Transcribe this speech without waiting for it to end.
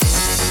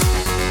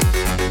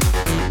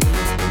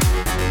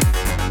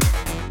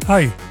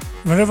Hi,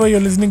 wherever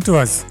you're listening to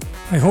us,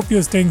 I hope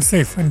you're staying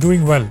safe and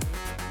doing well.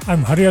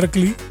 I'm Hari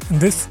Arakali,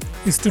 and this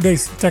is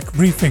today's Tech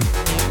Briefing.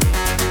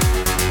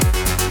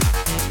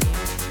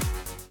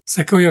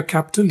 Sequoia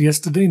Capital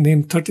yesterday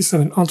named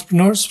 37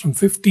 entrepreneurs from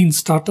 15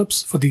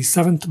 startups for the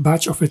 7th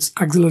batch of its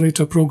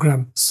accelerator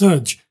program,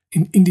 Surge,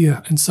 in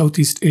India and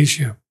Southeast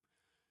Asia.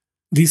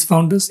 These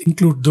founders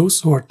include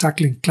those who are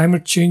tackling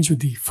climate change with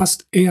the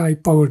first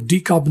AI-powered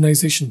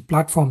decarbonization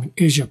platform in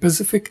Asia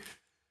Pacific,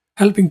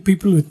 helping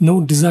people with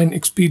no design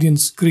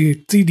experience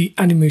create 3D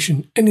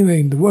animation anywhere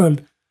in the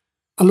world,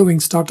 allowing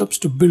startups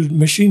to build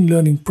machine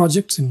learning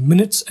projects in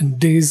minutes and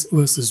days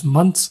versus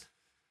months,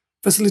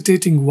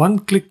 facilitating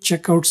one-click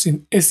checkouts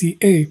in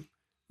SEA,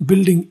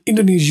 building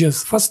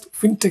Indonesia's first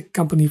fintech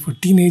company for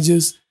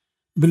teenagers,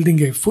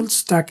 building a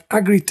full-stack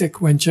agri-tech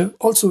venture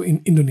also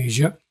in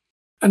Indonesia,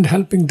 and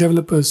helping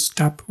developers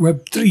tap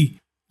Web3,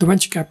 the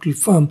venture capital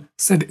firm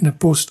said in a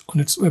post on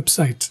its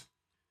website.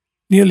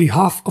 Nearly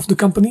half of the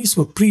companies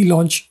were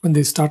pre-launch when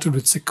they started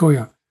with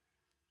Sequoia.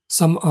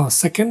 Some are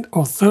second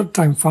or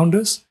third-time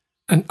founders,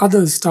 and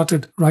others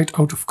started right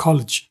out of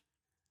college.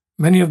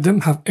 Many of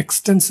them have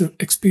extensive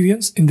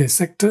experience in their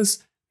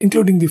sectors,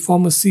 including the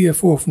former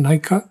CFO of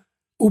Nykaa,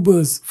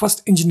 Uber's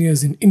first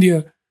engineers in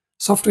India,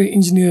 software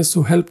engineers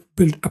who helped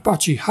build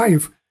Apache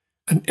Hive,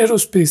 an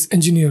aerospace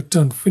engineer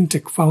turned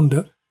fintech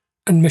founder,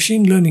 and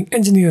machine learning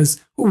engineers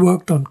who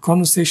worked on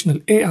conversational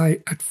AI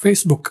at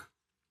Facebook.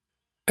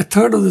 A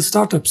third of the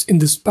startups in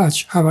this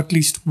batch have at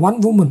least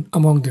one woman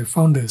among their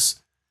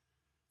founders.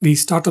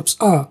 These startups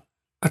are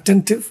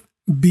Attentive,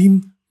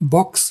 Beam,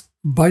 Box,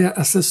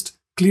 BioAssist,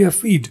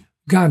 Clearfeed,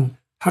 GAN,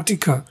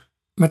 Hatika,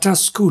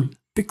 Metaschool,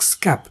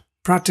 Pixcap,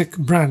 Pratic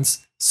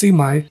Brands,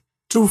 Semai,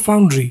 True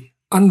Foundry,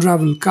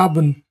 Unravel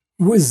Carbon,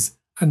 Wiz,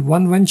 and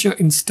one venture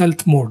in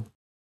stealth mode.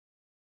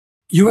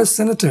 US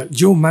Senator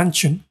Joe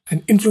Manchin,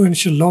 an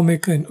influential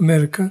lawmaker in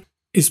America,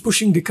 is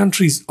pushing the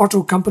country's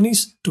auto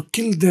companies to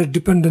kill their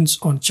dependence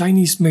on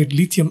Chinese-made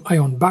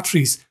lithium-ion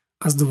batteries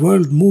as the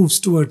world moves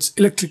towards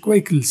electric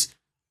vehicles,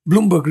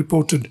 Bloomberg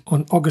reported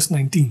on August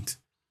 19th.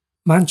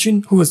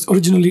 Manchin, who was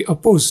originally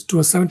opposed to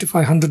a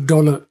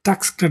 $7,500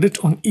 tax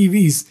credit on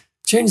EVs,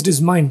 changed his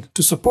mind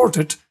to support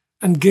it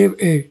and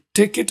gave a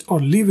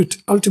take-it-or-leave-it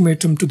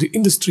ultimatum to the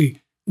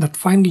industry that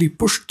finally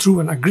pushed through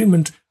an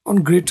agreement on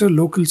greater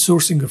local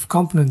sourcing of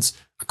components,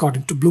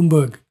 according to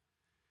Bloomberg.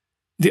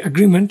 The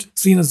agreement,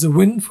 seen as a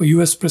win for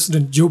US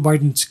President Joe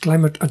Biden's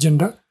climate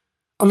agenda,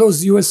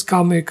 allows US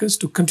car makers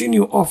to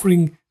continue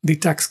offering the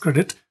tax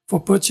credit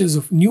for purchase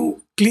of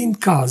new, clean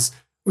cars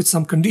with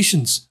some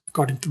conditions,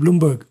 according to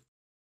Bloomberg.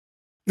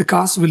 The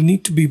cars will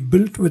need to be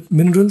built with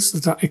minerals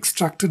that are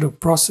extracted or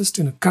processed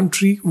in a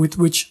country with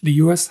which the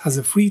US has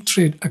a free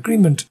trade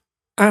agreement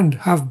and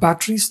have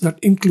batteries that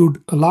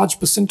include a large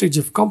percentage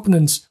of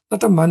components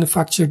that are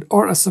manufactured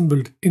or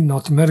assembled in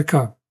North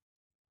America.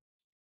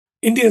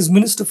 India's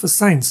Minister for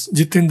Science,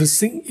 Jitendra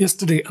Singh,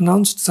 yesterday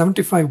announced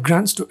 75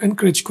 grants to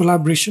encourage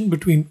collaboration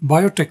between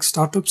biotech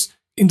startups,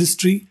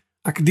 industry,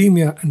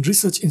 academia, and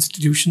research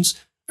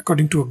institutions,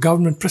 according to a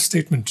government press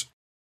statement.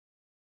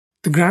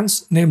 The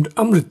grants, named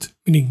Amrit,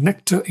 meaning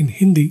nectar in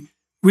Hindi,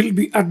 will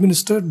be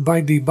administered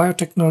by the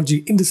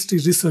Biotechnology Industry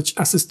Research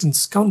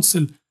Assistance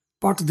Council,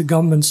 part of the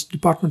government's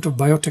Department of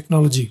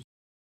Biotechnology.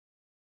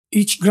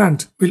 Each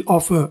grant will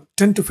offer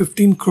 10 to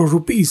 15 crore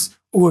rupees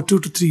over 2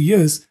 to 3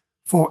 years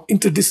for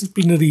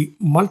interdisciplinary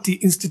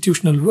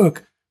multi-institutional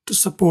work to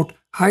support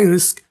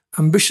high-risk,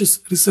 ambitious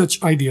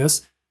research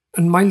ideas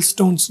and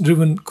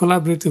milestones-driven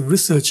collaborative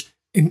research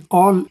in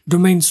all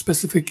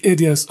domain-specific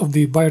areas of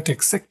the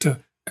biotech sector,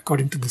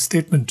 according to the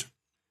statement.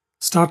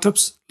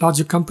 Startups,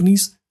 larger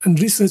companies, and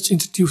research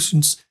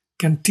institutions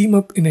can team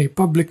up in a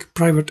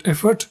public-private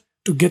effort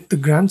to get the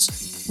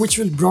grants, which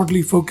will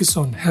broadly focus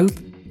on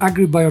health,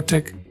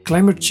 agri-biotech,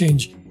 climate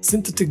change,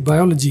 synthetic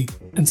biology,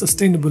 and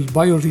sustainable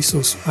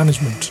bioresource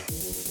management.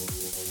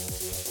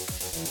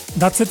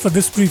 That's it for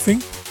this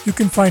briefing. You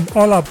can find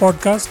all our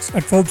podcasts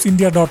at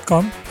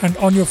ForbesIndia.com and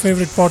on your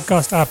favorite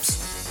podcast apps.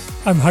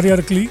 I'm Hari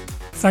Arakali.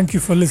 Thank you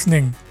for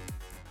listening.